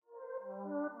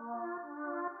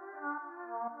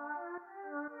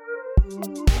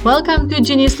Welcome to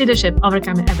Genius Leadership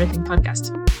Overcoming Everything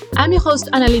podcast. I'm your host,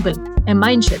 Anna Liebel, a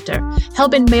mind shifter,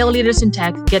 helping male leaders in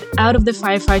tech get out of the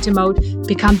firefighter mode,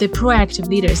 become the proactive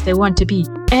leaders they want to be,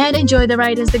 and enjoy the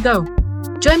ride as they go.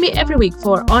 Join me every week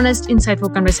for honest,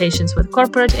 insightful conversations with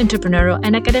corporate, entrepreneurial,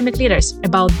 and academic leaders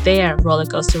about their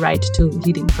rollercoaster ride to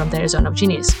leading from their zone of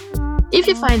genius. If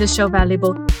you find the show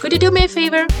valuable, could you do me a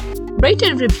favor? Rate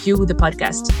and review the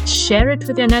podcast. Share it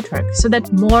with your network so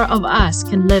that more of us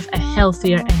can live a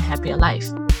healthier and happier life.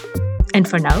 And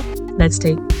for now, let's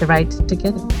take the ride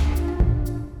together.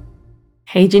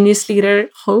 Hey, Genius Leader.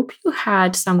 Hope you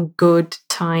had some good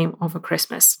time over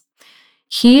Christmas.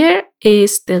 Here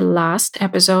is the last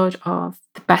episode of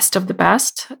the Best of the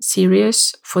Best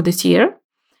series for this year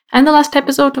and the last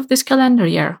episode of this calendar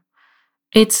year.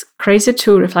 It's crazy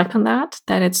to reflect on that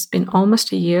it's been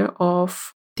almost a year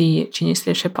of the Genius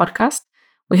Leadership podcast.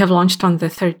 We have launched on the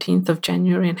 13th of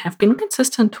January and have been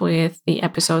consistent with the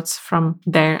episodes from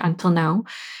there until now,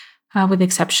 with the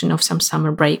exception of some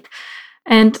summer break.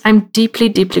 And I'm deeply,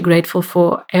 deeply grateful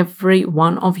for every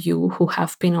one of you who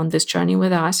have been on this journey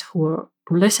with us, who are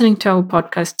listening to our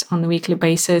podcasts on a weekly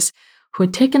basis, who are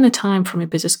taking the time from your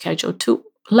busy schedule to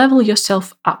level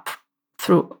yourself up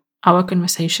through our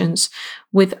conversations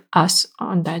with us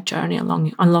on that journey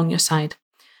along your side.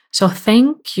 So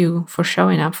thank you for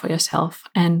showing up for yourself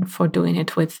and for doing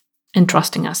it with and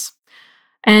trusting us.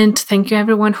 And thank you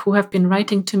everyone who have been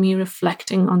writing to me,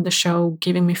 reflecting on the show,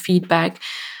 giving me feedback,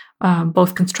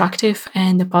 both constructive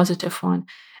and a positive one,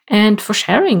 and for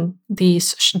sharing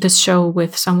this show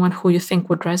with someone who you think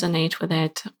would resonate with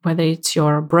it, whether it's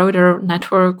your broader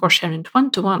network or sharing it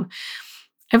one-to-one.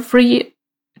 Every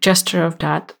gesture of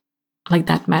that, like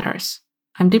that, matters.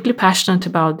 I'm deeply passionate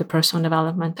about the personal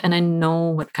development, and I know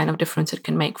what kind of difference it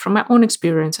can make from my own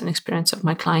experience and experience of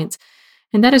my clients.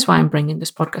 And that is why I'm bringing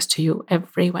this podcast to you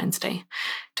every Wednesday,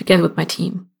 together with my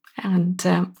team. And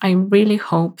I really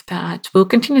hope that we'll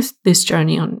continue this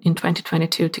journey in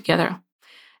 2022 together.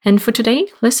 And for today,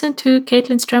 listen to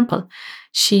Caitlin Strempel.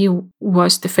 She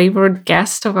was the favorite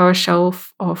guest of our show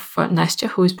of Nastya,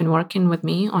 who has been working with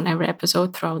me on every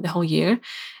episode throughout the whole year.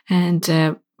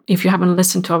 And if you haven't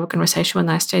listened to our conversation with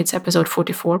Nastya, it's episode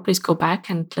 44. Please go back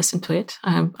and listen to it.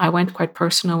 I went quite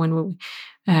personal when we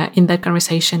in that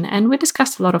conversation, and we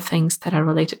discussed a lot of things that are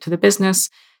related to the business,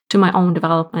 to my own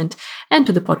development, and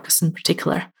to the podcast in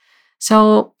particular.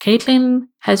 So Caitlin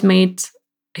has made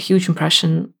a huge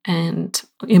impression and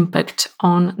impact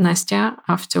on Nastya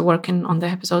after working on the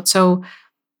episode. So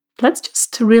let's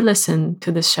just re-listen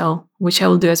to this show, which I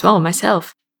will do as well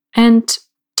myself, and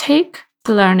take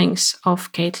the learnings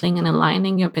of Caitlin and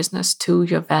aligning your business to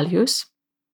your values.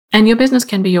 And your business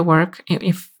can be your work,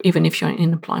 even if you're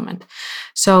in employment.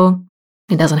 So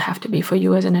it doesn't have to be for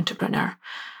you as an entrepreneur.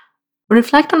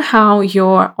 Reflect on how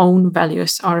your own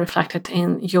values are reflected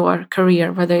in your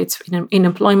career, whether it's in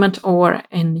employment or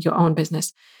in your own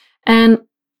business. And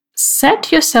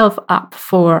set yourself up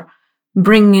for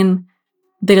bringing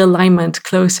the alignment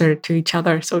closer to each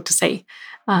other, so to say,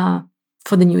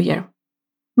 for the new year.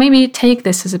 Maybe take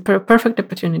this as a perfect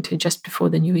opportunity just before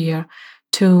the new year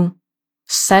to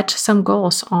set some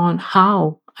goals on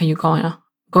how are you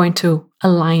going to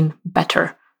align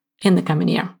better in the coming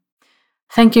year.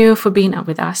 Thank you for being up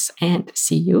with us, and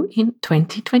see you in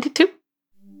 2022.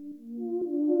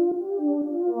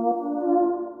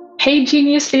 Hey,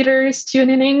 Genius Leaders,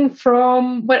 tuning in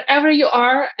from wherever you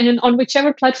are and on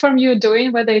whichever platform you're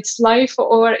doing, whether it's live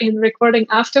or in recording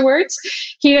afterwards.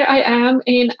 Here I am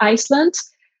in Iceland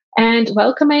and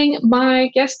welcoming my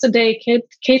guest today,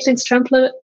 Caitlin Strempel.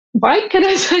 Why can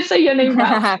I say your name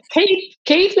now?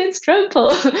 Caitlin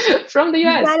Strempel from the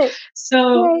US.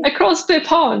 So Yay. Across the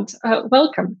pond.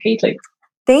 Welcome, Caitlin.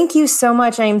 Thank you so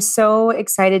much. I am so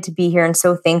excited to be here and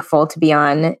so thankful to be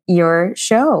on your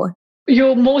show.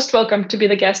 You're most welcome to be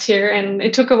the guest here. And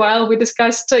it took a while. We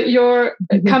discussed your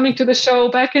coming to the show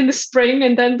back in the spring,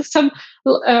 and then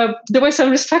there was some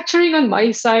restructuring on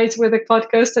my side with the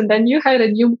podcast, and then you had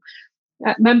a new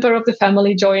member of the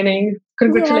family joining.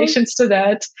 Congratulations to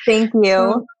that. Thank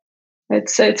you.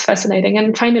 So it's fascinating.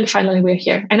 And finally we're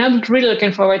here. And I'm really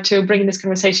looking forward to bringing this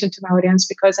conversation to my audience,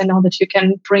 because I know that you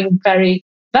can bring very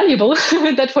valuable,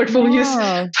 that word we'll use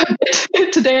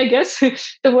today, I guess,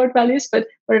 the word values, but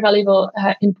very valuable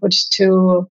input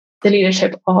to the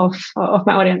leadership of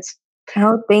my audience.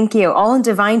 Oh, thank you. All in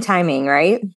divine timing,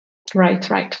 right?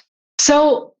 Right.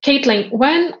 So, Caitlin,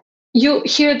 when you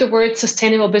hear the word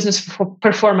sustainable business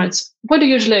performance, what do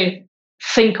you usually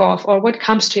think of, or what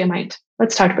comes to your mind?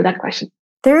 Let's start with that question.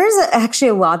 There is actually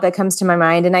a lot that comes to my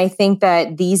mind. And I think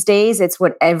that these days it's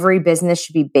what every business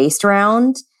should be based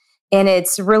around. And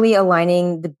it's really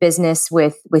aligning the business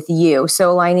with you. So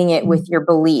aligning it with your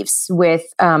beliefs, with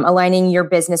aligning your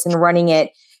business and running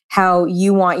it how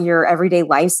you want your everyday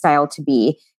lifestyle to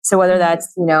be. So whether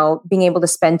that's, being able to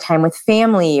spend time with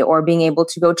family or being able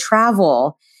to go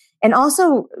travel, and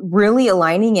also really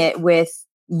aligning it with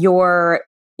your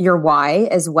why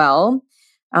as well.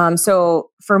 So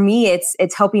for me,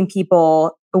 it's helping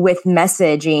people with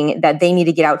messaging that they need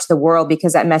to get out to the world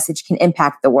because that message can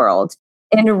impact the world.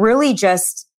 And really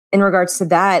just in regards to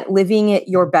that, living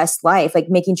your best life, like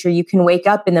making sure you can wake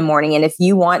up in the morning. And if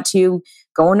you want to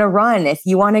go on a run, if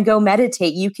you want to go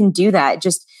meditate, you can do that.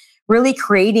 Just really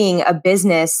creating a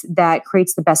business that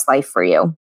creates the best life for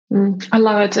you. I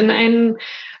love it. And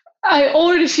I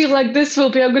already feel like this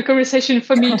will be a good conversation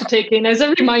for me to take in as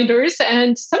a reminders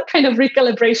and some kind of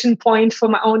recalibration point for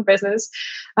my own business.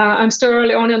 I'm still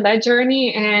early on in that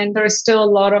journey, and there's still a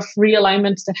lot of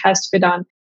realignment that has to be done.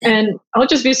 And I'll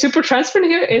just be super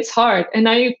transparent here. It's hard. And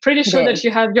I'm pretty sure that you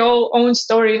have your own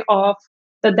story of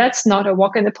that's not a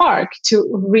walk in the park to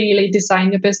really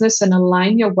design your business and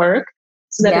align your work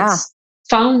so that it's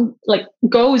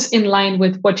goes in line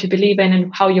with what you believe in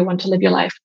and how you want to live your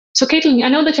life. So Caitlin, I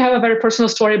know that you have a very personal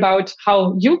story about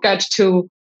how you got to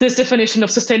this definition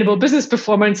of sustainable business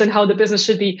performance and how the business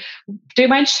should be. Do you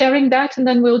mind sharing that? And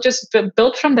then we'll just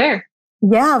build from there.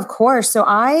 Yeah, of course. So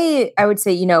I would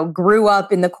say, grew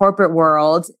up in the corporate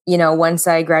world, once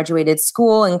I graduated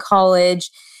school and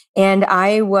college, and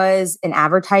I was in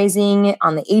advertising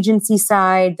on the agency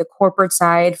side, the corporate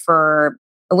side for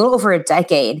a little over a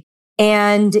decade.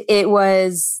 And it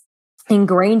was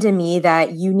ingrained in me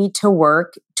that you need to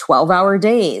work 12-hour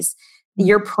days.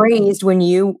 You're praised when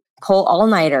you pull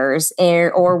all-nighters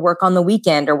or work on the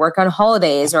weekend or work on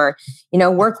holidays or,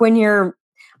 work when you're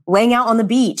laying out on the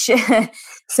beach.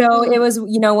 So it was,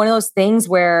 one of those things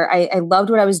where I loved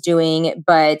what I was doing,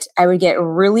 but I would get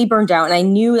really burned out. And I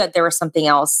knew that there was something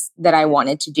else that I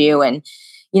wanted to do. And,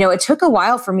 it took a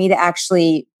while for me to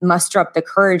actually muster up the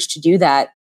courage to do that.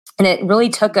 And it really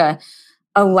took a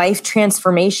life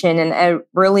transformation and a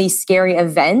really scary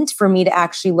event for me to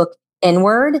actually look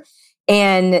inward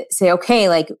and say, okay,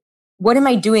 like, what am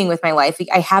I doing with my life?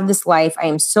 I have this life. I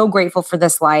am so grateful for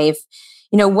this life.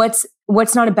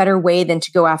 What's not a better way than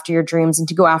to go after your dreams and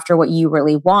to go after what you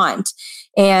really want?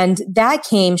 And that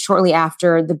came shortly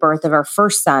after the birth of our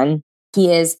first son. He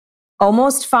is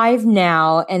almost 5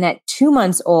 now. And at 2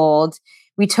 months old,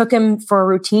 we took him for a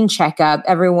routine checkup.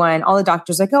 All the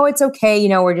doctors like, oh, it's okay.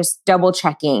 We're just double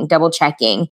checking.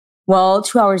 Well,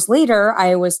 2 hours later,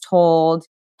 I was told,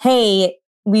 hey,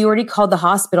 we already called the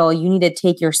hospital. You need to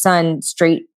take your son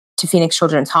straight to Phoenix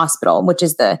Children's Hospital, which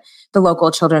is the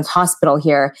local children's hospital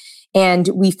here. And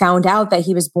we found out that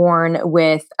he was born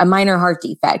with a minor heart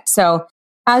defect. So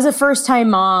as a first-time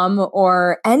mom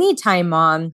or any-time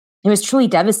mom, it was truly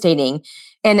devastating.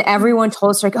 And everyone told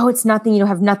us like, oh, it's nothing. You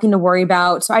have nothing to worry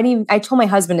about. So I told my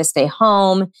husband to stay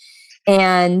home.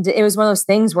 And it was one of those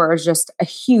things where it was just a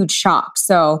huge shock.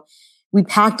 So we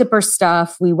packed up our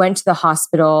stuff. We went to the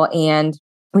hospital and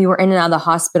we were in and out of the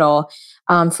hospital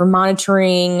for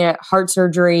monitoring, heart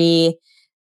surgery,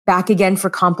 back again for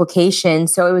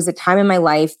complications. So it was a time in my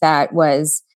life that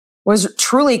was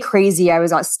truly crazy. I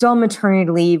was still on maternity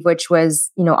leave, which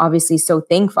was, obviously so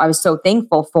thankful. I was so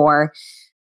thankful for.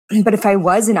 But if I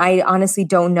wasn't, I honestly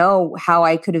don't know how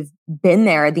I could have been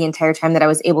there the entire time that I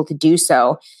was able to do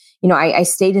so. I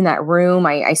stayed in that room.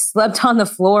 I slept on the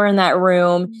floor in that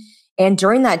room. And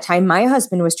during that time, my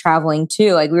husband was traveling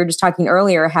too. Like we were just talking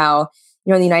earlier how,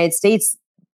 in the United States,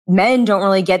 men don't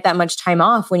really get that much time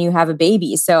off when you have a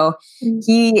baby. So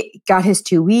he got his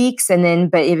 2 weeks but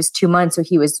it was 2 months. So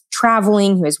he was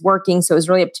traveling, he was working. So it was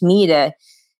really up to me to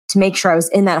make sure I was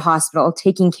in that hospital,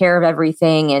 taking care of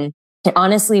everything. And it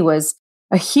honestly was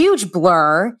a huge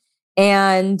blur.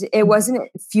 And it wasn't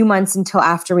a few months until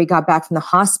after we got back from the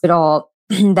hospital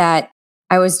that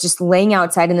I was just laying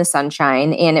outside in the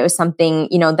sunshine. And it was something,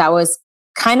 that was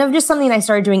kind of just something I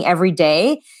started doing every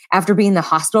day after being in the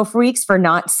hospital for weeks for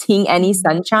not seeing any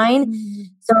sunshine.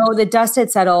 So the dust had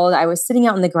settled. I was sitting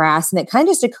out in the grass and it kind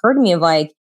of just occurred to me of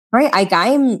like, all right,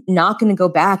 I'm not going to go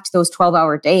back to those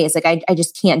 12-hour days. Like I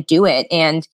just can't do it.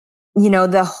 And,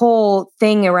 the whole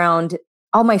thing around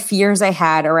all my fears I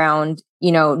had around,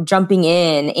 jumping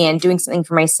in and doing something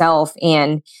for myself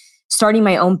and starting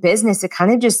my own business, it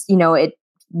kind of just, it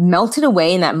melted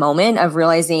away in that moment of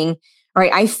realizing, all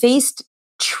right, I faced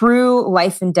true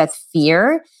life and death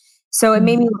fear. So it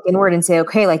made me look inward and say,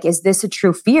 okay, like, is this a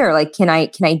true fear? Like, can I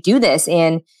do this?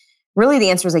 And really the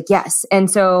answer is like, yes. And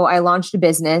so I launched a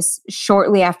business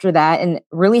shortly after that and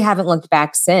really haven't looked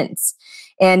back since.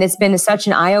 And it's been such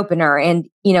an eye opener. And,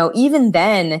 even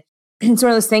then, it's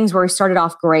one of those things where it started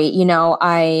off great.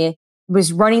 I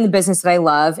was running the business that I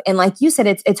love. And like you said,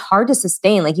 it's hard to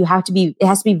sustain. Like it has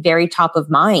to be very top of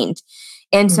mind.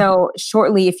 And so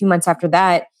shortly, a few months after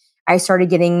that, I started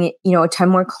getting, a ton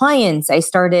more clients. I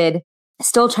started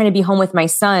still trying to be home with my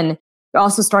son, but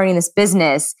also starting this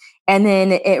business. And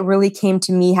then it really came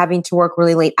to me having to work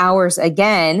really late hours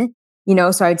again.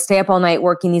 So I'd stay up all night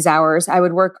working these hours. I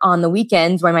would work on the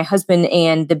weekends when my husband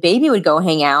and the baby would go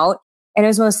hang out. And it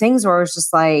was one of those things where I was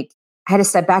just like, I had to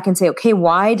step back and say, okay,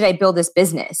 why did I build this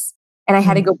business? And I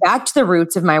had to go back to the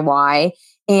roots of my why.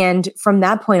 And from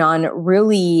that point on,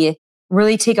 really,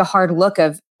 really take a hard look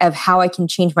of how I can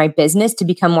change my business to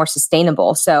become more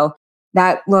sustainable. So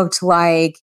that looked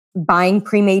like buying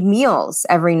pre-made meals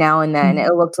every now and then.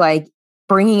 It looked like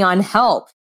bringing on help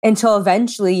until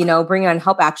eventually, bringing on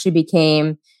help actually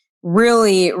became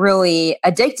really, really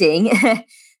addicting.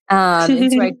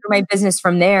 And so I grew my business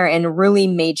from there and really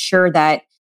made sure that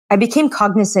I became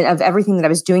cognizant of everything that I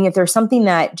was doing. If there's something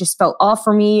that just felt off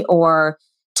for me or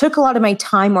took a lot of my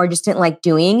time or I just didn't like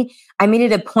doing, I made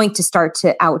it a point to start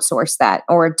to outsource that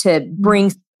or to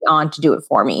bring on to do it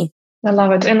for me. I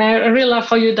love it. And I really love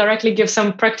how you directly give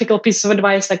some practical pieces of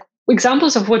advice, like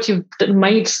examples of what you've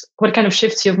made, what kind of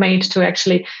shifts you've made to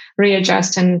actually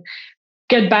readjust and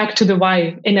get back to the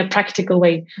why in a practical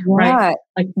way, right?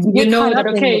 Like that,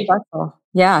 okay.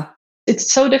 Yeah.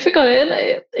 It's so difficult.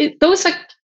 Those are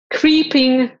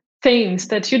creeping things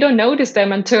that you don't notice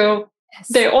them until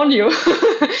they're on you.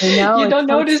 You don't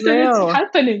notice that it's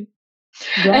happening.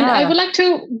 Yeah. And I would like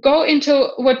to go into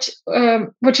what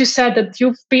you said, that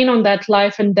you've been on that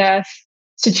life and death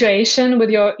situation with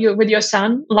your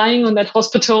son, lying on that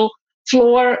hospital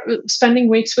floor, spending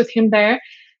weeks with him there.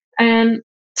 And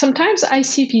sometimes I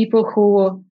see people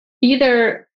who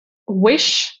either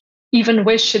wish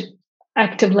it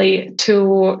actively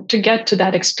to get to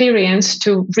that experience,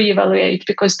 to reevaluate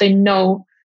because they know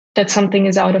that something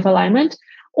is out of alignment,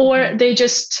 or they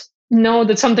just know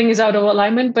that something is out of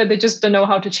alignment, but they just don't know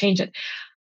how to change it.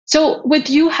 So with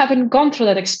you having gone through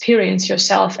that experience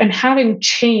yourself and having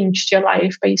changed your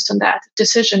life based on that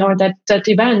decision or that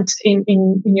event in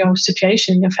your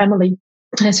situation, in your family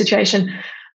situation,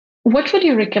 what would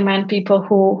you recommend people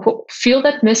who feel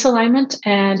that misalignment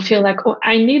and feel like, oh,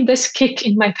 I need this kick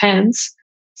in my pants,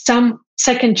 some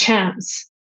second chance?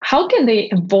 How can they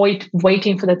avoid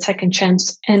waiting for that second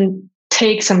chance and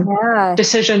take some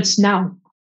decisions now?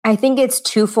 I think it's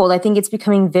twofold. I think it's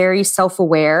becoming very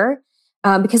self-aware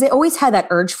because I always had that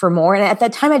urge for more. And at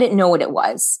that time, I didn't know what it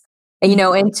was,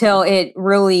 until it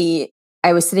really,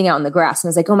 I was sitting out in the grass and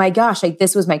I was like, oh my gosh, like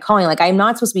this was my calling. Like I'm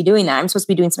not supposed to be doing that. I'm supposed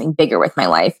to be doing something bigger with my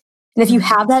life. And if you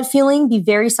have that feeling, be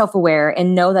very self-aware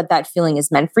and know that that feeling is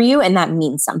meant for you and that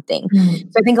means something.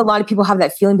 So I think a lot of people have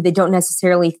that feeling, but they don't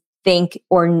necessarily think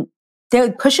or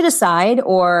they push it aside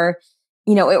or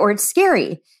it's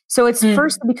scary. So it's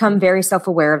first to become very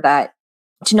self-aware of that,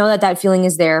 to know that that feeling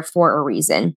is there for a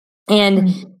reason. And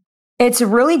it's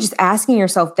really just asking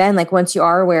yourself then, like once you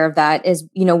are aware of that is,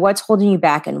 what's holding you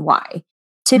back and why?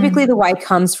 Typically the why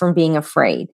comes from being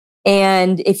afraid.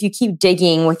 And if you keep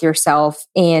digging with yourself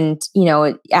and,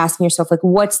 asking yourself, like,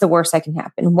 what's the worst that can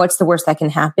happen? What's the worst that can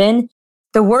happen?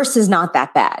 The worst is not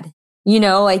that bad.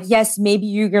 Yes, maybe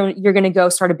you're going to go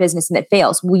start a business and it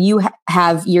fails. Well, you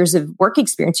have years of work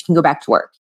experience. You can go back to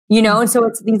work, and so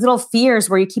it's these little fears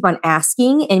where you keep on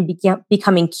asking and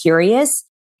becoming curious.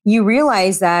 You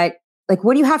realize that, like,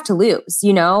 what do you have to lose?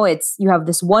 You have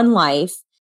this one life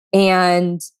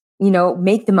and,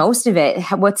 make the most of it.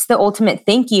 What's the ultimate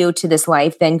thank you to this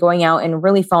life than going out and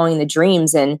really following the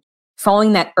dreams and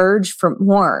following that urge for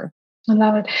more? I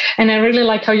love it. And I really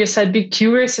like how you said, be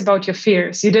curious about your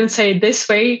fears. You didn't say it this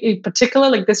way in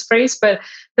particular, like this phrase, but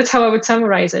that's how I would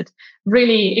summarize it.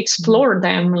 Really explore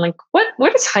them. Like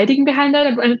what is hiding behind that?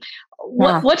 And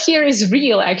what here is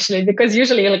real actually? Because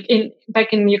usually like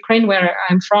back in Ukraine, where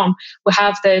I'm from, we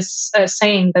have this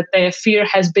saying that the fear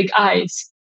has big eyes.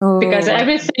 Because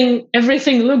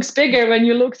everything looks bigger when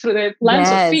you look through the lens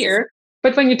of fear.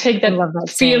 But when you take that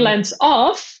fear lens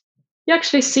off, you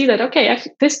actually see that, okay,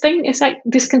 this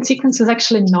consequence is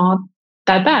actually not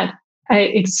that bad.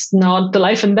 It's not the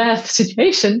life and death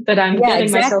situation that I'm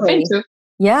getting myself into.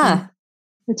 Yeah.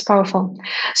 It's powerful.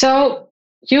 So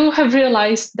you have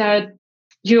realized that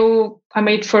you are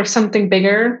made for something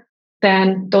bigger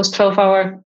than those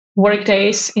 12-hour work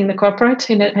days in the corporate,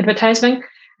 in the advertising,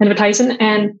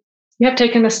 and you have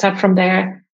taken a step from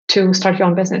there to start your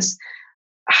own business.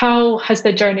 How has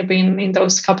the journey been in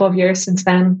those couple of years since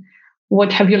then?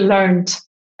 What have you learned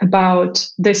about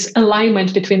this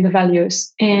alignment between the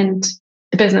values and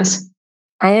the business?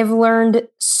 I have learned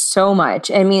so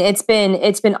much. I mean, it's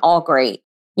been all great.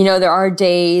 There are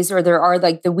days or there are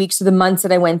like the weeks or the months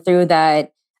that I went through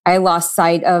that I lost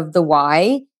sight of the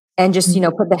why and just,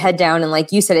 put the head down. And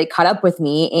like you said, it caught up with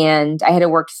me and I had to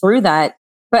work through that.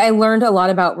 But I learned a lot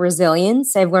about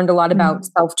resilience. I've learned a lot about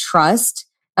self-trust,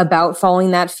 about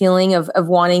following that feeling of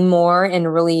wanting more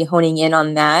and really honing in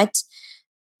on that.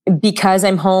 Because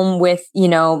I'm home with,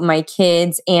 my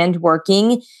kids and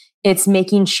working, it's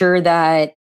making sure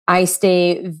that I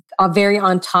stay very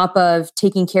on top of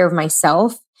taking care of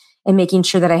myself and making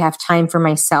sure that I have time for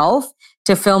myself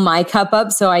to fill my cup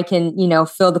up so I can,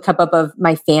 fill the cup up of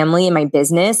my family and my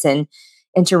business and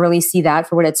to really see that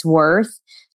for what it's worth.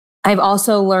 I've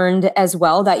also learned as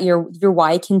well that your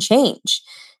why can change.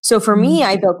 So for me,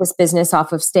 I built this business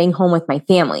off of staying home with my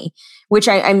family, which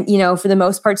I'm, for the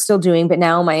most part still doing. But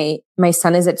now my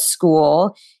son is at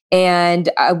school and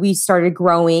we started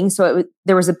growing. So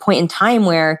there was a point in time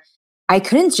where I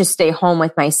couldn't just stay home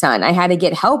with my son. I had to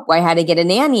get help. I had to get a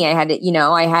nanny. I had to,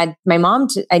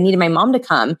 I needed my mom to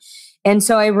come. And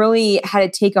so I really had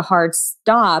to take a hard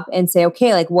stop and say,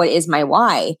 okay, like, what is my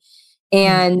why?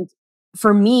 And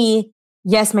for me,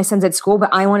 yes, my son's at school,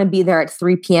 but I want to be there at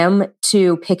 3 p.m.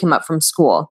 to pick him up from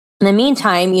school. In the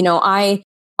meantime, I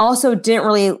also didn't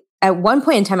really, at one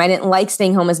point in time, I didn't like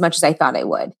staying home as much as I thought I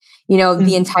would,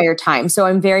 the entire time. So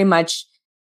I'm very much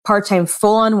part-time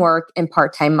full-on work and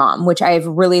part-time mom, which I've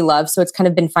really loved. So it's kind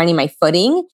of been finding my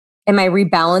footing and my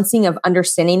rebalancing of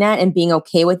understanding that and being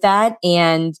okay with that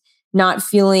and not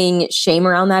feeling shame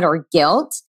around that or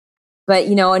guilt. But,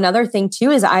 another thing too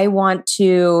is I want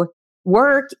to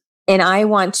work and I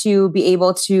want to be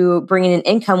able to bring in an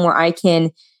income where I can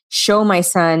show my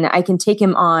son, I can take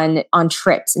him on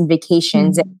trips and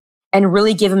vacations and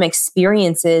really give him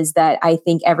experiences that I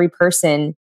think every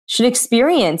person should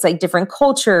experience, like different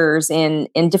cultures and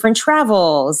different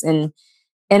travels and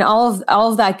all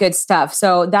of that good stuff.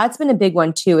 So that's been a big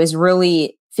one too, is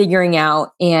really figuring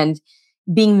out and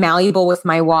being malleable with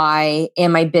my why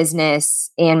and my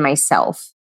business and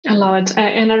myself. A lot.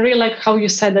 And I really like how you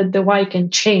said that the why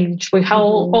can change. We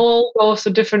all go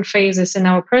through different phases in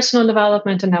our personal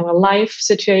development and our life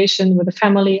situation with the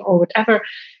family or whatever,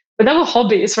 with our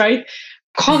hobbies, right?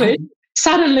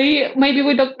 Suddenly, maybe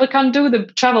we can't do the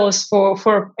travels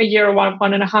for a year or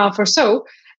one and a half or so.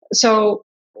 So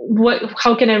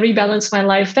how can I rebalance my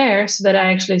life there so that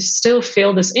I actually still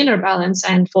feel this inner balance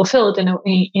and fulfilled in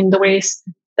the ways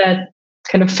that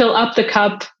kind of fill up the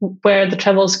cup where the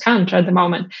travels can't at the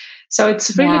moment. So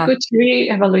it's really good to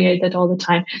reevaluate that all the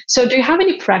time. So do you have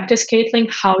any practice,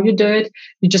 Caitlin, how you do it?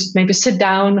 You just maybe sit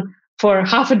down for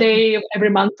half a day every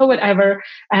month or whatever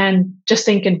and just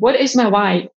thinking, what is my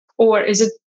why? Or is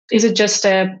it just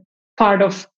a part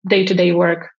of day-to-day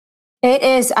work? It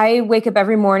is. I wake up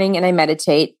every morning and I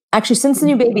meditate. Actually, since the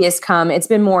new baby has come, it's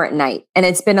been more at night and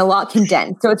it's been a lot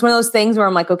condensed. So it's one of those things where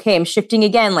I'm like, okay, I'm shifting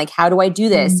again. Like, how do I do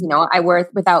this? I work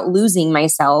without losing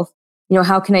myself.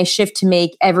 How can I shift to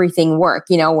make everything work?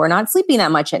 We're not sleeping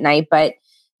that much at night, but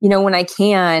when I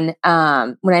can,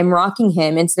 when I'm rocking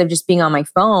him, instead of just being on my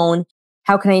phone,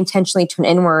 how can I intentionally turn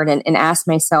inward and ask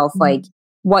myself, like,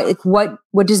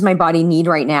 what does my body need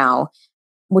right now?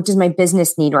 What does my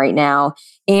business need right now?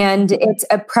 And it's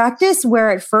a practice where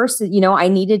at first, I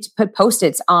needed to put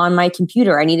Post-its on my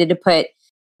computer. I needed to put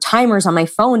timers on my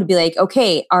phone to be like,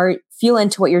 okay, feel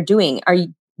into what you're doing. Are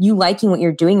you liking what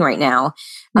you're doing right now?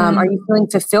 Are you feeling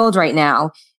fulfilled right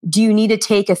now? Do you need to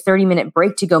take a 30-minute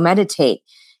break to go meditate?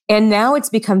 And now it's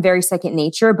become very second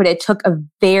nature, but it took a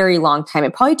very long time.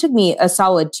 It probably took me a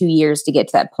solid 2 years to get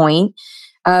to that point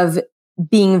of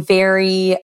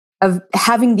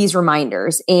having these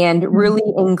reminders and really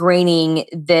ingraining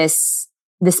this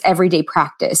everyday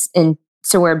practice, and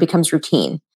so where it becomes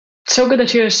routine. So good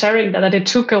that you're sharing that it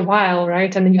took a while,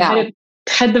 right? And then you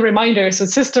had the reminders, a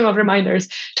system of reminders.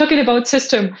 Talking about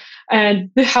system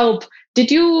and the help, did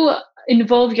you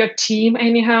involve your team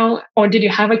anyhow, or did you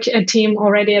have a team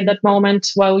already at that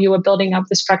moment while you were building up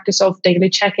this practice of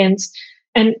daily check-ins?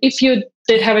 And if you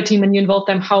did have a team and you involved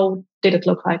them, how did it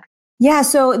look like? Yeah,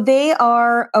 so they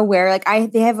are aware. Like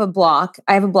they have a block.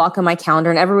 I have a block on my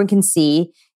calendar, and everyone can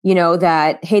see,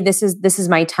 that hey, this is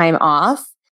my time off.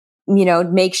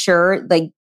 Make sure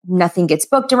like nothing gets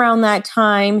booked around that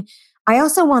time. I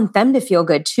also want them to feel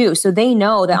good too, so they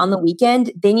know that on the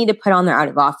weekend they need to put on their out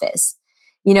of office.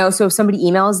 So if somebody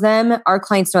emails them, our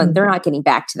clients know that they're not getting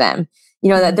back to them.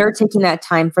 That they're taking that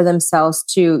time for themselves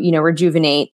to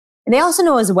rejuvenate. And they also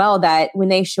know as well that when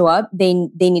they show up, they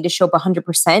need to show up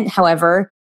 100%.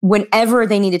 However, whenever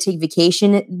they need to take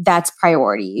vacation, that's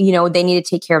priority. You know, they need to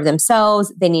take care of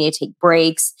themselves. They need to take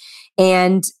breaks.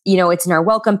 And, you know, it's in our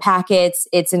welcome packets.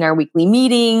 It's in our weekly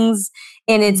meetings.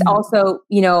 And it's also,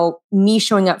 you know, me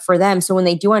showing up for them. So when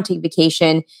they do want to take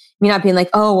vacation, me not being like,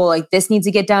 oh, well, like this needs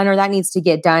to get done or that needs to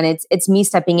get done. It's me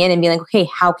stepping in and being like, okay,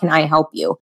 how can I help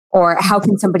you? Or how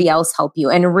can somebody else help you?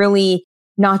 And really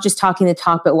not just talking the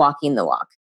talk, but walking the walk.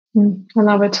 I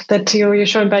love it that you're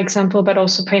showing by example, but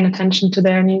also paying attention to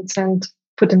their needs and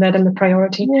putting that in the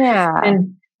priority. Yeah.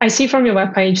 And I see from your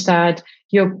webpage that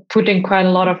you're putting quite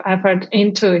a lot of effort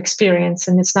into experience.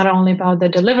 And it's not only about the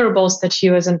deliverables that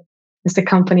you as the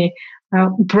company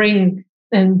bring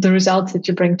and the results that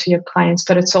you bring to your clients,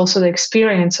 but it's also the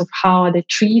experience of how are they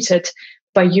treated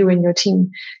by you and your team.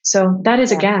 So that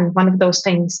is, again, one of those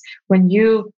things when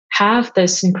you have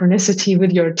this synchronicity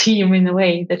with your team in a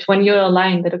way that when you're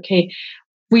aligned that, okay,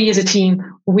 we as a team,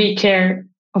 we care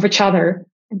of each other,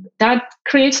 that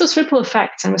creates those ripple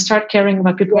effects and we start caring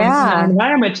about people in our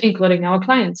environment, including our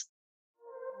clients.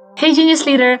 Hey, Genius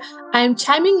Leader, I'm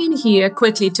chiming in here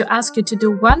quickly to ask you to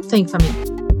do one thing for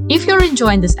me. If you're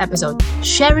enjoying this episode,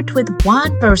 share it with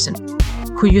one person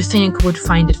who you think would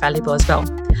find it valuable as well.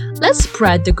 Let's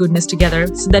spread the goodness together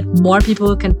so that more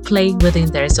people can play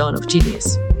within their zone of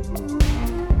genius.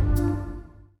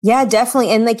 Yeah,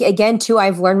 definitely. And like, again, too,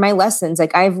 I've learned my lessons.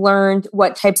 Like I've learned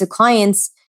what types of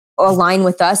clients align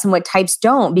with us and what types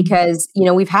don't, because, you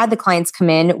know, we've had the clients come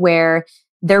in where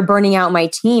they're burning out my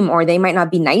team or they might not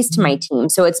be nice to my team.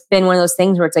 So it's been one of those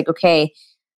things where it's like, okay,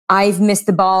 I've missed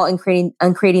the ball in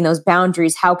creating those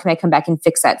boundaries. How can I come back and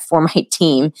fix that for my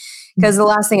team? Because the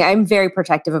last thing, I'm very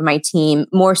protective of my team,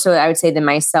 more so I would say than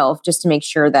myself, just to make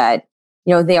sure that,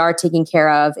 you know, they are taken care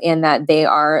of and that they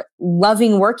are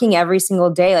loving working every single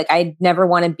day. Like I never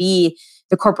want to be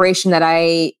the corporation that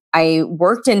I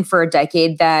worked in for a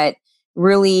decade that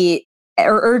really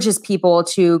urges people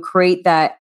to create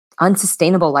that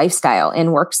unsustainable lifestyle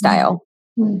and work style.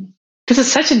 This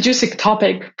is such a juicy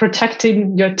topic,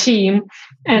 protecting your team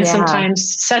and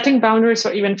sometimes setting boundaries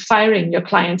or even firing your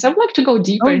clients. I would like to go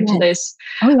deeper into this.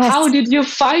 How did you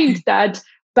find that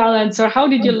balance, or how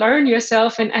did you learn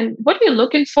yourself, and what are you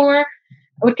looking for?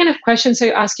 What kind of questions are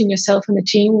you asking yourself and the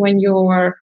team when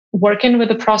you're working with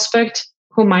a prospect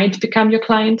who might become your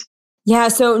client? Yeah,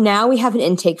 so now we have an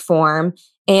intake form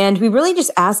and we really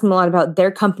just ask them a lot about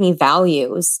their company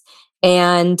values.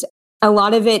 And a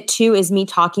lot of it too is me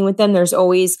talking with them. There's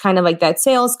always kind of like that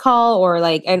sales call, or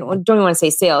like, I don't even want to say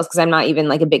sales because I'm not even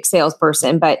like a big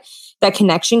salesperson, but that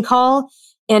connection call.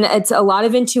 And it's a lot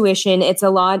of intuition. It's a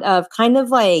lot of kind of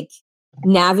like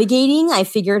navigating. I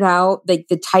figured out like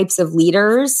the types of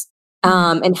leaders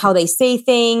and how they say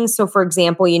things. So for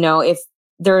example, you know, if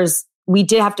we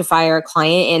did have to fire a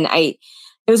client and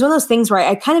it was one of those things where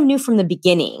I kind of knew from the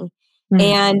beginning.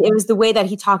 And it was the way that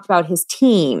he talked about his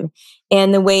team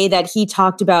and the way that he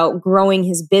talked about growing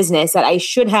his business that I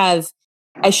should have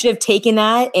taken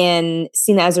that and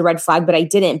seen that as a red flag, but I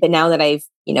didn't. But now that I've,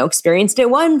 you know, experienced it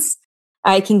once,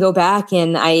 I can go back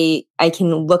and I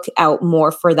can look out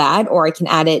more for that, or I can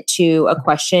add it to a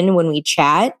question when we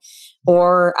chat,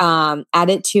 or add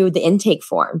it to the intake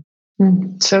form.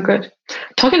 So good.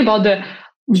 Talking about the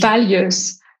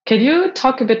values, can you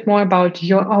talk a bit more about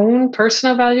your own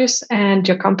personal values and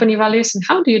your company values, and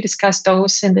how do you discuss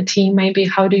those in the team? Maybe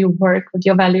how do you work with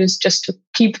your values just to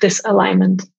keep this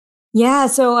alignment? Yeah,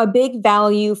 so a big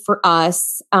value for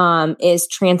us is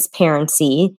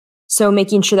transparency. So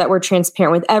making sure that we're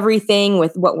transparent with everything,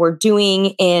 with what we're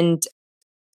doing. And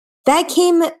that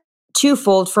came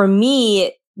twofold for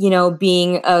me, you know,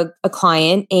 being a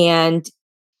client and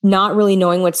not really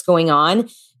knowing what's going on,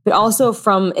 but also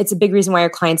it's a big reason why our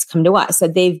clients come to us,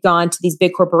 that they've gone to these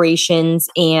big corporations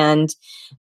and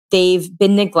they've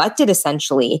been neglected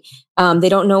essentially. They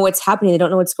don't know what's happening. They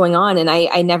don't know what's going on. And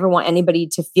I never want anybody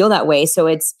to feel that way. So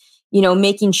it's, you know,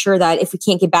 making sure that if we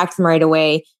can't get back to them right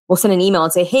away, we'll send an email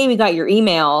and say, hey, we got your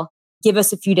email. Give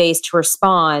us a few days to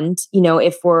respond. You know,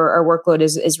 if our workload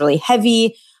is really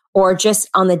heavy, or just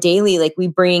on the daily, like we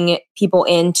bring people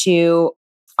into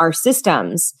our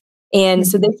systems. And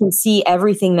so they can see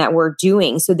everything that we're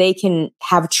doing, so they can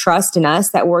have trust in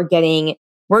us that we're getting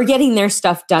their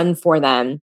stuff done for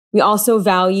them. We also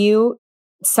value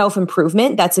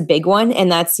self-improvement. That's a big one.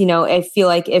 And that's, you know, I feel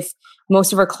like if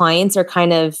most of our clients are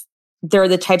they're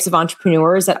the types of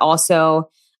entrepreneurs that also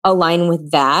align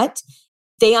with that.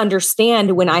 They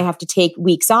understand when I have to take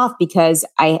weeks off because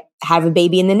I have a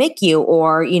baby in the NICU,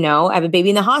 or, you know, I have a baby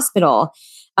in the hospital.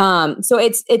 So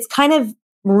it's kind of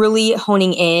really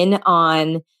honing in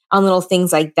on little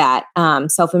things like that.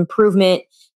 Self-improvement,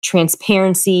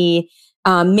 transparency,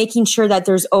 making sure that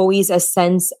there's always a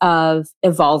sense of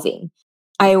evolving.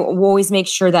 I will always make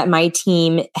sure that my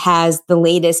team has the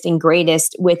latest and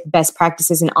greatest with best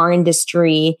practices in our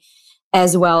industry,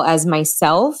 as well as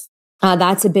myself.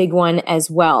 That's a big one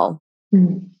as well.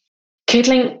 Mm.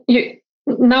 Caitlin,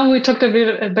 now we talked a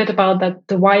bit about that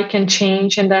the why can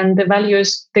change, and then the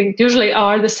values, they usually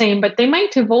are the same, but they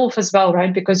might evolve as well,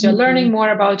 right? Because you're learning more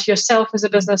about yourself as a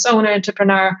business owner,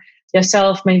 entrepreneur,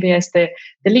 yourself maybe as the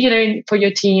leader for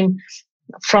your team,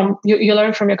 from you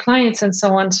learn from your clients and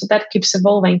so on. So that keeps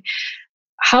evolving.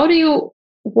 How do you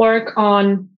work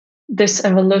on this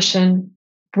evolution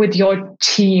with your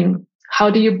team? How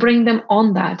do you bring them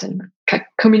on that and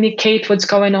communicate what's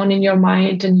going on in your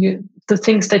mind and the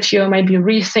things that you might be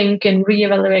rethinking,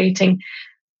 reevaluating?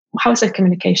 How's that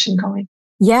communication going?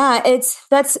 Yeah,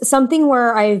 that's something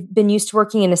where I've been used to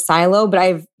working in a silo, but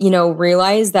I've,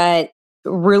 realized that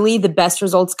really the best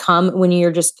results come when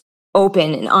you're just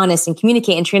open and honest and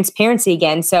communicate and transparency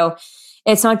again. So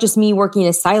it's not just me working in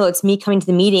a silo, it's me coming to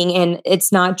the meeting, and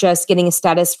it's not just getting a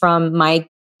status from my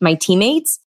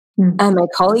teammates and my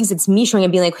colleagues. It's me showing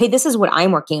and being like, hey, this is what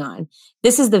I'm working on.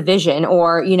 This is the vision.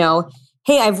 Or,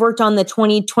 hey, I've worked on the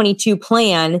 2022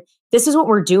 plan. This is what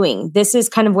we're doing. This is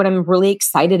kind of what I'm really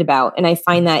excited about. And I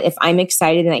find that if I'm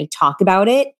excited and I talk about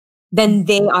it, then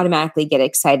they automatically get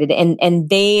excited and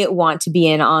they want to be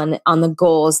in on the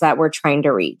goals that we're trying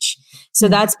to reach. So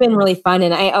that's been really fun.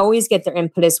 And I always get their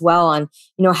input as well on,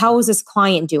 how is this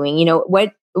client doing?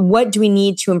 What do we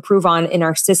need to improve on in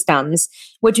our systems?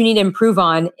 What do we need to improve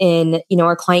on in,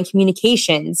 our client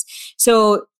communications?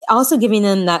 So also giving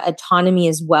them that autonomy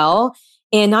as well.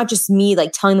 And not just me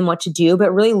like telling them what to do,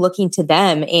 but really looking to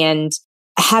them and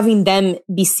having them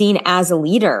be seen as a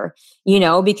leader,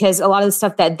 because a lot of the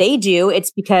stuff that they do, it's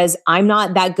because I'm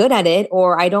not that good at it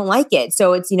or I don't like it.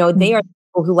 So it's, they are the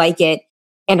people who like it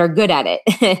and are good at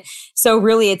it. So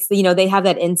really it's, they have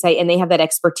that insight and they have that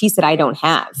expertise that I don't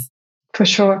have. For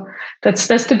sure. That's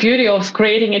the beauty of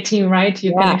creating a team, right?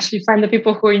 You can actually find the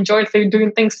people who enjoy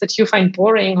doing things that you find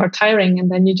boring or tiring. And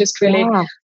then you just really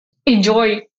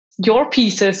enjoy your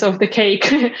pieces of the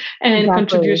cake and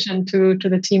contribution to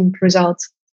the team results.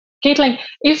 Caitlin,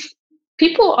 if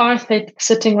people are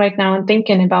sitting right now and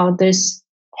thinking about this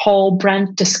whole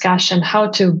brand discussion, how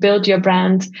to build your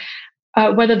brand,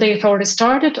 whether they've already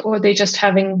started or they're just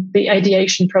having the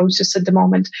ideation process at the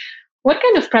moment, what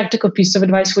kind of practical piece of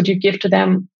advice would you give to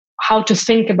them how to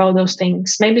think about those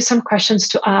things? Maybe some questions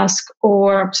to ask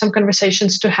or some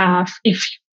conversations to have, if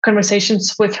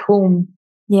conversations with whom?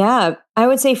 Yeah, I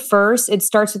would say first, it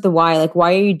starts with the why. Like,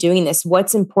 why are you doing this?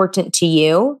 What's important to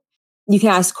you? You can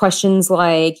ask questions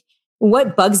like,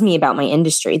 what bugs me about my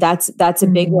industry? That's a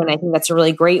big one. I think that's a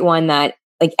really great one that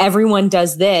like everyone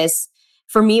does this.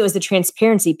 For me, it was the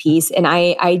transparency piece. And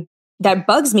I that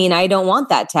bugs me and I don't want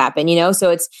that to happen,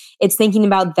 So it's thinking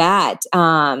about that,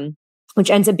 which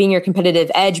ends up being your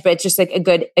competitive edge, but it's just like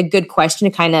a good question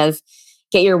to kind of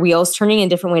get your wheels turning, a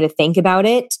different way to think about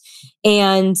it.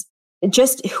 And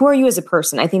just who are you as a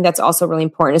person? I think that's also really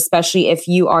important, especially if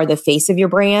you are the face of your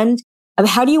brand.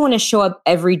 How do you want to show up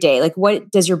every day? Like, what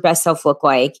does your best self look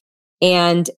like?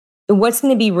 And what's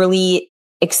going to be really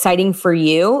exciting for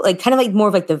you? Like, kind of like more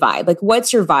of like the vibe. Like,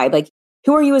 what's your vibe? Like,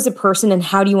 who are you as a person and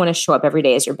how do you want to show up every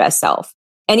day as your best self?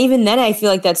 And even then, I feel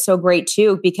like that's so great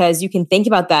too, because you can think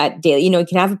about that daily. You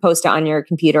can have a post on your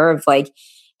computer of like,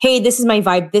 hey, this is my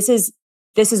vibe. This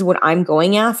is what I'm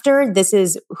going after. This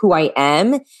is who I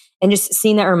am. And just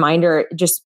seeing that reminder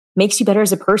just makes you better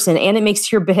as a person, and it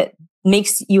makes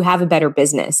you have a better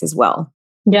business as well.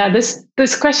 Yeah,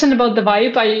 this question about the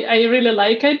vibe, I really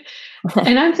like it.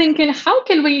 And I'm thinking, how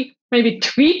can we maybe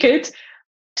tweak it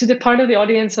to the part of the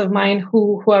audience of mine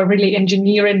who are really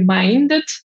engineering minded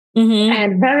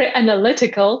and very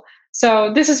analytical.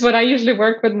 So this is what I usually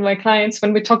work with my clients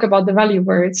when we talk about the value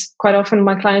words. Quite often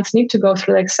my clients need to go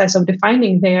through the exercise of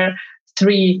defining their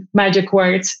 3 magic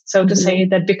words, so to say,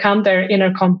 that become their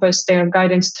inner compass, their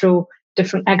guidance through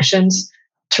different actions,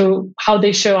 through how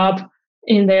they show up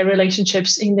in their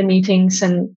relationships, in the meetings,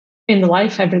 and in the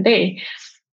life every day.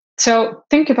 So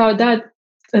think about that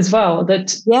as well.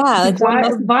 That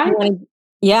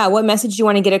what message do you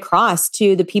want to get across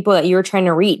to the people that you're trying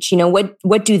to reach?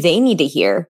 What do they need to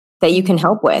hear that you can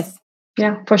help with?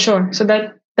 Yeah, for sure. So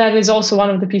that is also one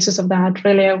of the pieces of that.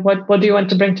 Really, what do you want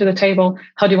to bring to the table?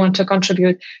 How do you want to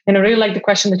contribute? And I really like the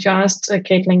question that you asked,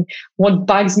 Caitlin. What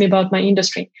bugs me about my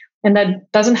industry? And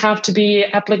that doesn't have to be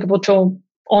applicable to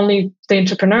only the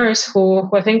entrepreneurs who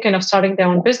are thinking of starting their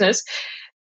own business.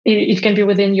 It can be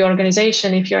within your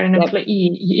organization if you're an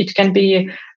employee. It can be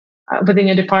within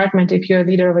your department if you're a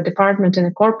leader of a department in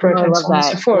a corporate, and so on and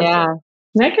so forth. Yeah.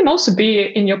 That can also be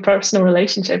in your personal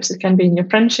relationships. It can be in your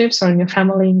friendships or in your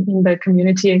family, in the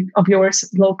community of yours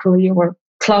locally or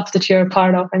club that you're a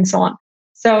part of and so on.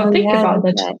 So think about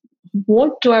that.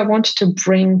 What do I want to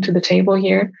bring to the table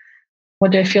here?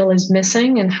 What do I feel is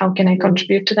missing and how can I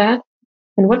contribute to that?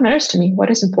 And what matters to me? What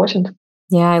is important?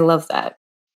 Yeah, I love that.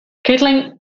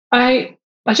 Caitlin, I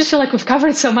just feel like we've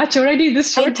covered so much already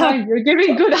this short time. You're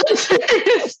giving good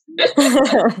answers.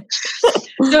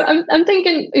 So I'm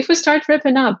thinking, if we start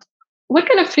wrapping up, what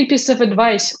kind of 3 pieces of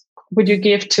advice would you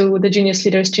give to the Genius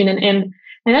Leaders tuning in?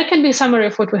 And that can be a summary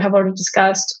of what we have already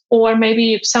discussed, or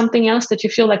maybe something else that you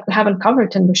feel like we haven't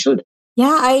covered and we should.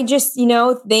 Yeah, I just,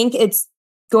 think it's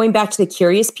going back to the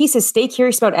curious pieces. Stay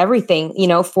curious about everything,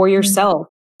 for yourself,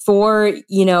 for,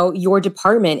 your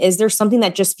department. Is there something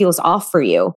that just feels off for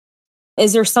you?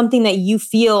 Is there something that you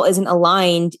feel isn't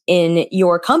aligned in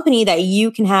your company that you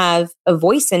can have a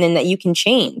voice in and that you can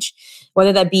change,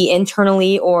 whether that be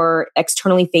internally or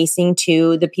externally facing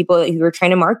to the people who you're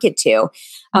trying to market to?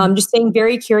 Just staying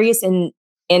very curious and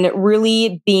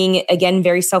really being, again,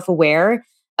 very self-aware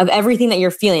of everything that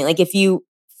you're feeling. Like if you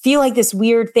feel like this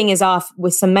weird thing is off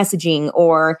with some messaging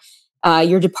or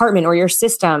your department or your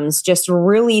systems, just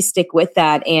really stick with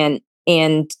that and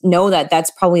know that that's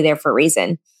probably there for a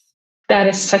reason. That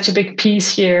is such a big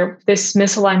piece here. This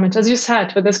misalignment, as you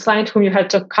said, with this client whom you had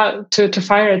to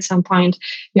fire at some point,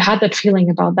 you had that feeling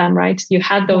about them, right? You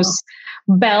had those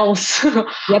bells.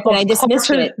 Yep, and I dismissed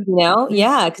it.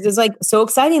 Yeah, because it's like so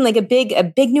exciting, like a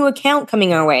big new account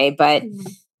coming our way, but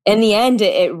in the end,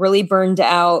 it really burned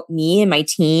out me and my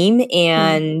team.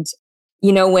 And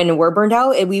when we're burned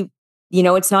out,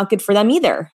 it's not good for them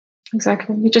either.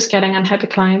 Exactly. You're just getting unhappy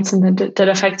clients, and then that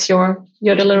affects your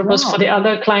deliverables for the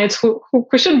other clients who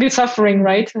shouldn't be suffering,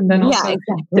 right? And then also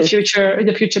the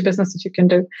future business that you can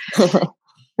do.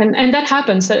 and that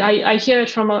happens. That I hear it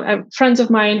from friends of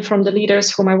mine, from the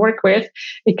leaders whom I work with.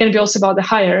 It can be also about the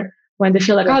hire when they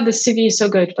feel like, oh, this CV is so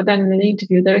good, but then in the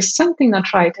interview there is something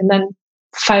not right, and then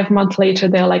 5 months later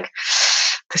they're like,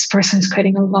 this person is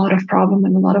creating a lot of problem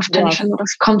and a lot of tension, a lot of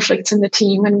conflicts in the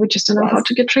team, and we just don't know how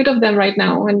to get rid of them right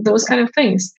now, and those kind of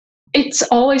things. It's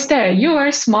always there. You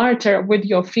are smarter with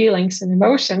your feelings and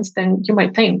emotions than you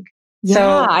might think. Yeah,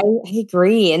 so, I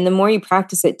agree. And the more you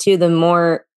practice it too, the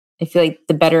more I feel like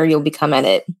the better you'll become at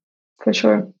it. For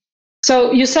sure.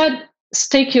 So you said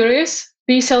stay curious,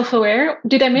 be self-aware.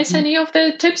 Did I miss any of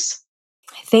the tips?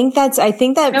 I think that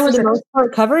for the most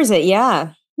part covers it.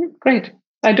 Yeah. Great.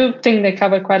 I do think they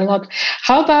cover quite a lot.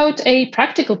 How about a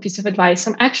practical piece of advice,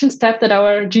 some action step that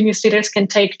our genius leaders can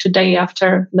take today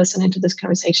after listening to this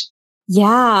conversation?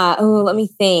 Yeah. Oh, let me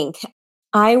think.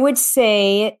 I would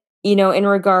say, in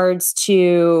regards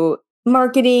to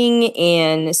marketing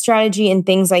and strategy and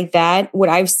things like that, what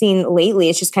I've seen lately,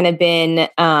 it's just kind of been,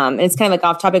 and it's kind of like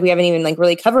off topic. We haven't even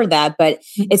really covered that, but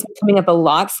it's coming up a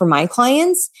lot for my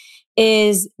clients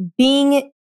is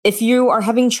if you are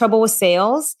having trouble with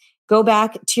sales, go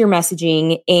back to your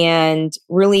messaging and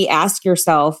really ask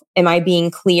yourself, am I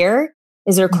being clear?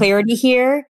 Is there clarity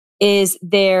here? Is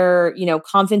there,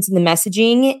 confidence in the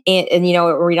messaging and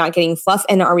are we not getting fluff,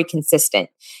 and are we consistent?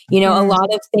 A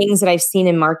lot of things that I've seen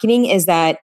in marketing is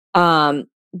that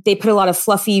they put a lot of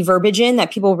fluffy verbiage in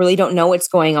that people really don't know what's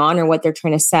going on or what they're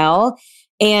trying to sell.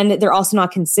 And they're also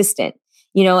not consistent.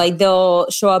 They'll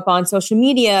show up on social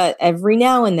media every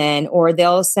now and then, or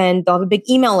they'll have a big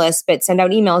email list, but send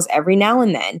out emails every now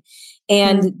and then.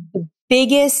 And the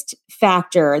biggest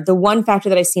factor, the one factor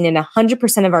that I've seen in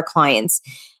 100% of our clients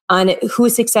on who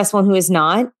is successful and who is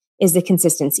not, is the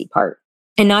consistency part.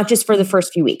 And not just for the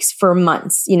first few weeks, for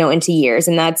months, into years.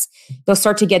 And they'll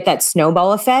start to get that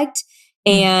snowball effect,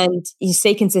 and you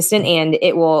stay consistent and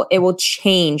it will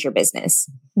change your business.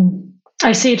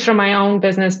 I see it from my own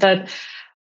business that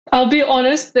I'll be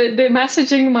honest, the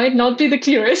messaging might not be the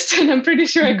clearest, and I'm pretty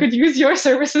sure I could use your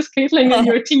services, Caitlin, and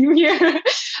your team here.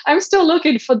 I'm still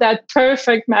looking for that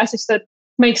perfect message that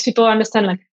makes people understand,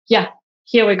 like, yeah,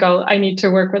 here we go. I need to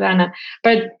work with Anna.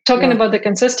 But talking about the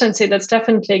consistency, that's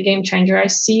definitely a game changer. I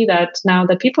see that now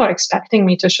that people are expecting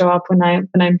me to show up when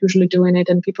I'm usually doing it,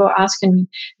 and people are asking me,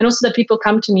 and also that people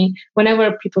come to me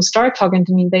whenever people start talking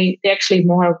to me. They actually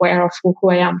more aware of who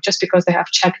I am just because they have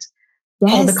checked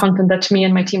all the content that me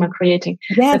and my team are creating.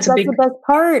 Yes, that's the best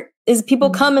part is people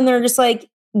come and they're just like,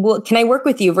 well, can I work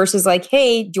with you? Versus like,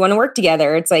 hey, do you want to work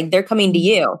together? It's like they're coming to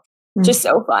you. Just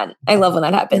so fun. I love when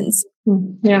that happens.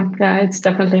 Yeah, it's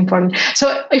definitely important.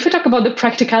 So if we talk about the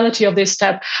practicality of this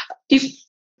step, if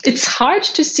it's hard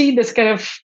to see this kind of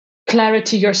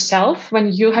clarity yourself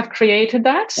when you have created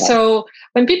that. Yes. So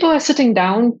when people are sitting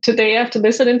down today after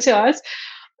listening to us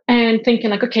and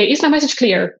thinking like, okay, is my message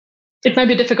clear? it might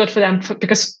be difficult for them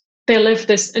because they live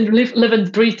this and live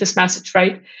and breathe this message,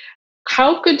 right?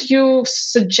 How could you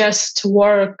suggest to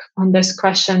work on this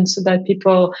question so that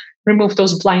people remove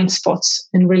those blind spots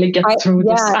and really get through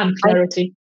this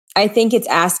unclarity? I think it's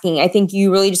asking. I think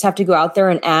you really just have to go out there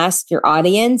and ask your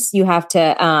audience. You have to,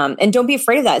 and don't be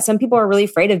afraid of that. Some people are really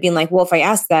afraid of being like, well, if I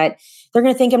ask that, they're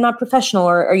going to think I'm not professional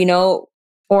or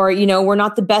we're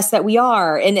not the best that we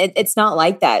are. And it's not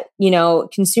like that.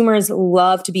 Consumers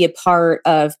love to be a part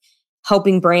of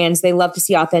helping brands. They love to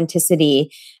see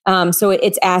authenticity. So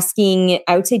it's asking,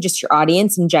 I would say, just your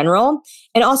audience in general,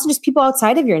 and also just people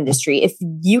outside of your industry. If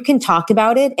you can talk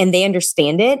about it and they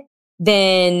understand it,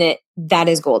 then that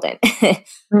is golden.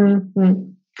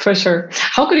 For sure.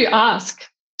 How could you ask?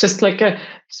 Just like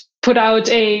put out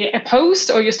a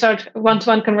post, or you start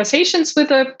one-to-one conversations with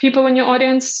the people in your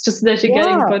audience, just that you get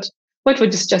input? What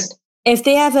would you suggest? If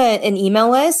they have an email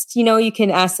list, you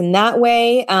can ask them that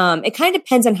way. It kind of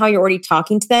depends on how you're already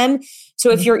talking to them.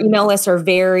 So if your email lists are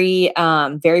very,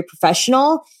 very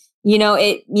professional,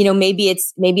 maybe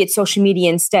it's social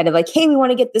media instead of like, hey, we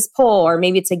want to get this poll, or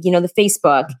maybe it's like, the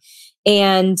Facebook.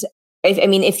 And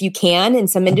if you can, in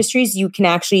some industries, you can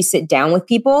actually sit down with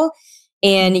people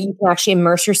and you can actually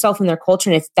immerse yourself in their culture.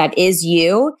 And if that is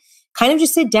you, kind of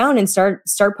just sit down and start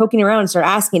poking around and start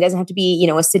asking. It doesn't have to be,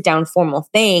 a sit down formal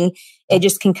thing. It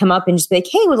just can come up and just be like,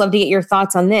 hey, we'd love to get your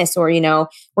thoughts on this. Or,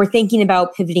 we're thinking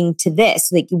about pivoting to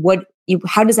this. Like,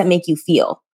 how does that make you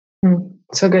feel?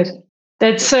 So good.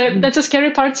 That's a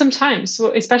scary part sometimes,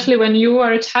 so especially when you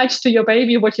are attached to your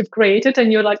baby, what you've created,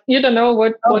 and you're like, you don't know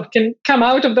what can come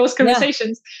out of those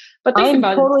conversations. Yeah. But I'm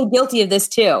totally guilty of this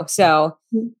too. So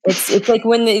it's like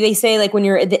when they say, like, when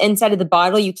you're at the inside of the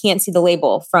bottle, you can't see the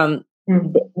label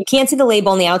you can't see the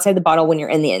label on the outside of the bottle when you're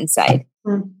in the inside.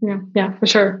 Yeah, for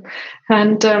sure.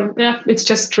 And it's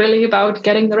just really about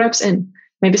getting the reps in.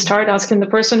 Maybe start asking the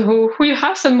person who you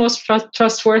have the most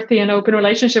trustworthy and open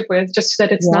relationship with, just so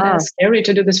that it's not as scary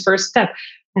to do this first step.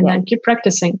 And then keep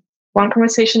practicing one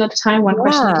conversation at a time, one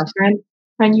question at a time,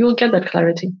 and you'll get that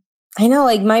clarity. I know,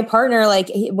 like my partner,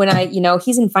 like when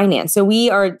he's in finance, so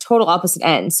we are total opposite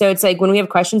ends. So it's like when we have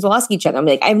questions, we'll ask each other. I'm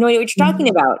like, I have no idea what you're talking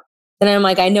about. And I'm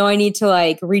like, I know I need to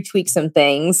like retweak some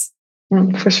things.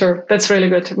 For sure. That's really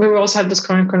good. We will also have these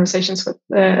current conversations with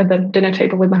at the dinner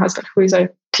table with my husband, who is a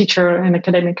teacher and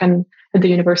academic at the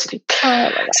university.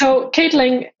 So,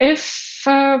 Caitlin, if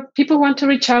people want to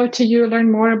reach out to you, learn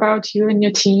more about you and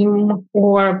your team,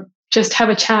 or just have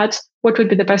a chat, what would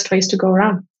be the best ways to go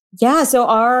around? Yeah. So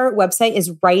our website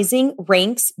is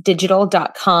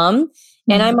risingranksdigital.com.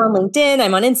 And I'm on LinkedIn,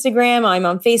 I'm on Instagram, I'm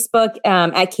on Facebook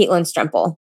at Caitlin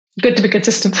Strempel. Good to be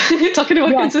consistent. You're talking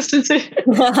about consistency.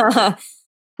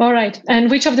 All right. And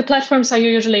which of the platforms are you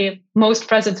usually most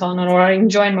present on or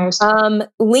enjoy most?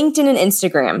 LinkedIn and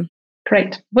Instagram.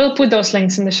 Great. We'll put those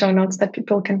links in the show notes that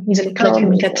people can easily click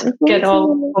and get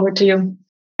all over to you.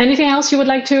 Anything else you would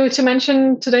like to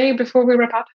mention today before we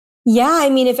wrap up? Yeah.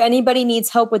 If anybody needs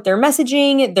help with their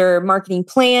messaging, their marketing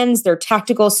plans, their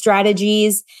tactical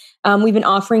strategies, we've been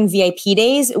offering VIP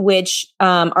days, which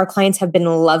our clients have been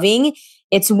loving.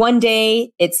 It's one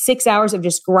day, it's 6 hours of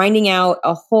just grinding out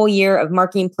a whole year of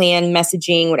marketing plan,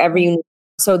 messaging, whatever you need.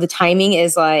 So the timing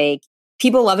is like,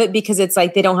 people love it because it's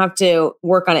like they don't have to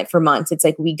work on it for months. It's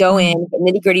like we go in,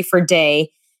 nitty gritty for a day,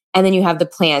 and then you have the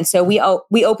plan. So we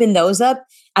open those up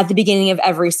at the beginning of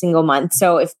every single month.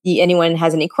 So if anyone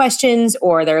has any questions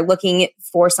or they're looking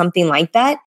for something like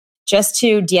that, just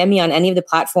to DM me on any of the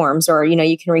platforms, or,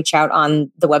 you can reach out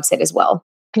on the website as well.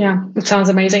 Yeah, it sounds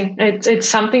amazing. It's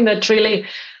something that really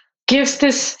gives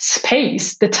this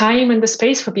space, the time and the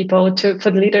space for people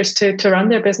for the leaders to run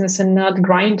their business and not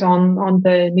grind on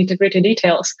the nitty-gritty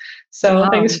details. So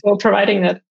thanks for providing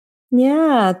that.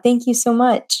 Yeah, thank you so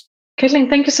much. Caitlin,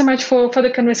 thank you so much for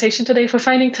the conversation today, for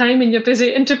finding time in your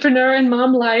busy entrepreneur and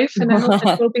mom life. And I hope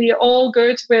it will be all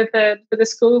good with the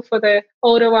school for the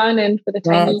older one and for the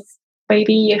tiny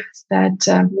baby, that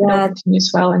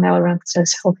continues well and now around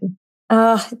stays healthy.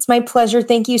 It's my pleasure.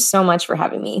 Thank you so much for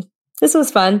having me. This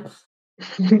was fun.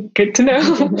 Good to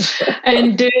know.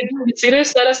 And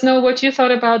leaders, let us know what you thought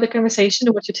about the conversation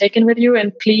and what you're taking with you.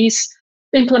 And please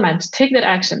implement, take that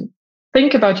action.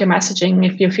 Think about your messaging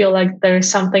if you feel like there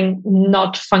is something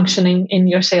not functioning in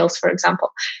your sales, for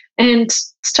example. And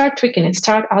start tweaking it.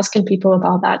 Start asking people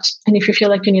about that. And if you feel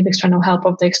like you need external help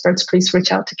of the experts, please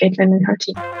reach out to Caitlin and her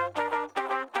team.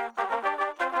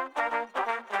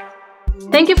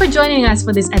 Thank you for joining us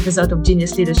for this episode of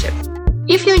Genius Leadership.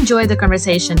 If you enjoyed the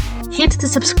conversation, hit the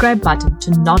subscribe button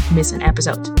to not miss an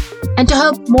episode. And to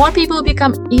help more people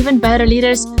become even better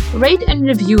leaders, rate and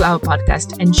review our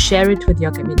podcast and share it with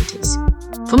your communities.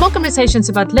 For more conversations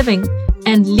about living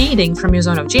and leading from your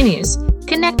zone of genius,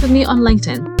 connect with me on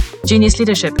LinkedIn. Genius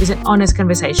Leadership is an honest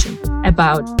conversation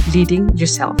about leading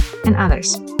yourself and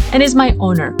others. And it's my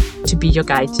honor to be your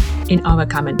guide in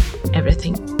overcoming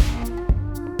everything.